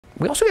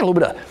We also got a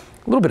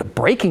little bit of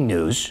breaking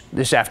news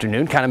this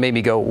afternoon. Kind of made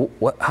me go,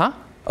 what? Huh?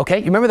 Okay,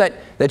 you remember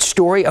that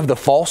story of the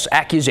false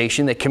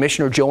accusation that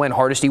Commissioner Joanne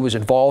Hardesty was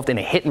involved in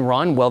a hit and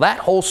run? Well, that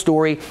whole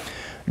story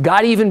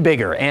got even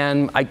bigger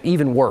and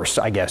even worse,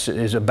 I guess,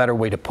 is a better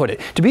way to put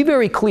it. To be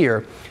very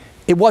clear,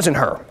 it wasn't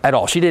her at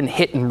all. She didn't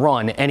hit and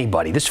run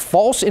anybody. This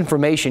false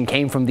information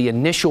came from the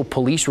initial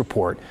police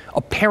report,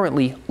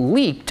 apparently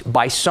leaked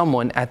by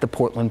someone at the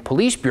Portland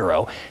Police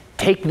Bureau.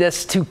 Take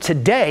this to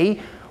today,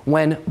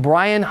 when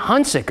Brian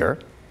Hunzeker,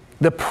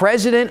 the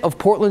president of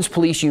Portland's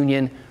police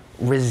union,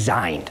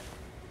 resigned,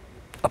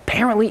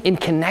 apparently in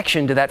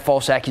connection to that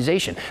false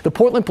accusation. The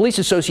Portland Police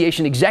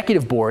Association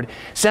Executive Board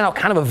sent out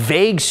kind of a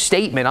vague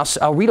statement.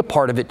 I'll read a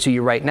part of it to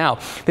you right now.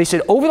 They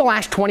said, over the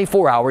last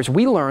 24 hours,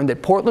 we learned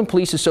that Portland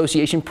Police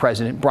Association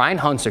President Brian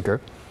Hunzeker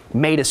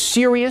made a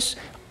serious,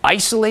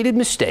 isolated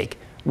mistake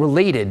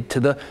related to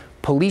the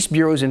Police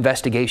Bureau's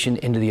investigation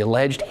into the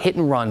alleged hit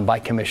and run by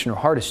Commissioner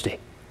Hardesty.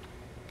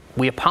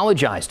 We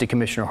apologize to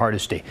Commissioner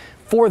Hardesty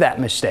for that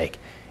mistake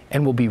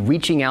and will be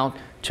reaching out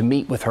to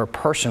meet with her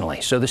personally.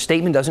 So the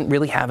statement doesn't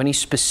really have any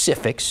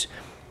specifics.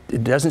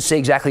 It doesn't say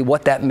exactly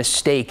what that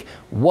mistake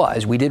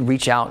was. We did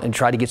reach out and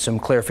try to get some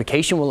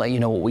clarification. We'll let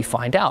you know what we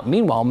find out.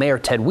 Meanwhile, Mayor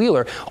Ted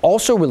Wheeler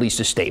also released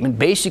a statement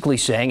basically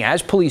saying,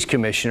 as police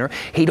commissioner,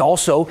 he'd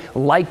also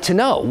like to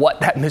know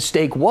what that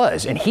mistake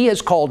was. And he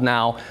has called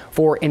now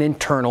for an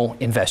internal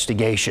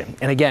investigation.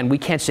 And again, we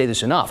can't say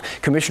this enough.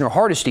 Commissioner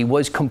Hardesty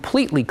was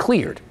completely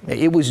cleared.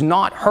 It was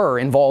not her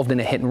involved in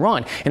a hit and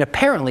run. And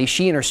apparently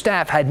she and her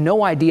staff had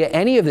no idea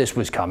any of this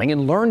was coming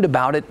and learned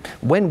about it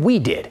when we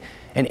did.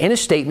 And in a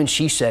statement,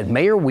 she said,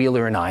 Mayor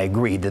Wheeler and I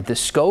agreed that the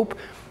scope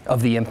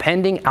of the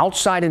impending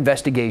outside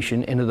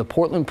investigation into the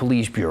Portland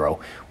Police Bureau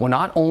will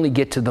not only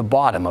get to the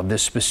bottom of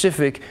this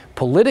specific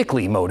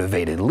politically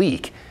motivated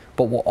leak,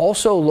 but will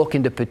also look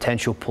into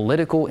potential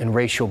political and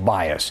racial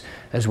bias,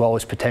 as well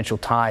as potential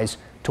ties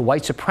to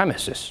white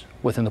supremacists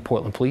within the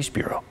Portland Police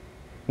Bureau.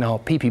 Now,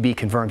 PPB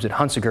confirms that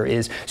Hunzeker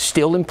is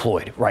still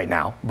employed right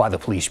now by the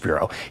Police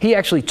Bureau. He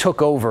actually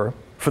took over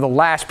for the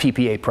last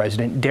PPA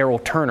president,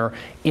 Daryl Turner,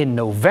 in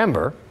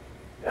November,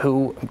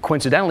 who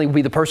coincidentally will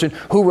be the person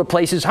who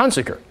replaces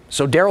Hunzeker.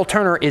 So Daryl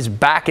Turner is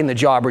back in the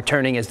job,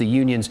 returning as the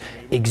union's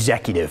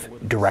executive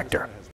director.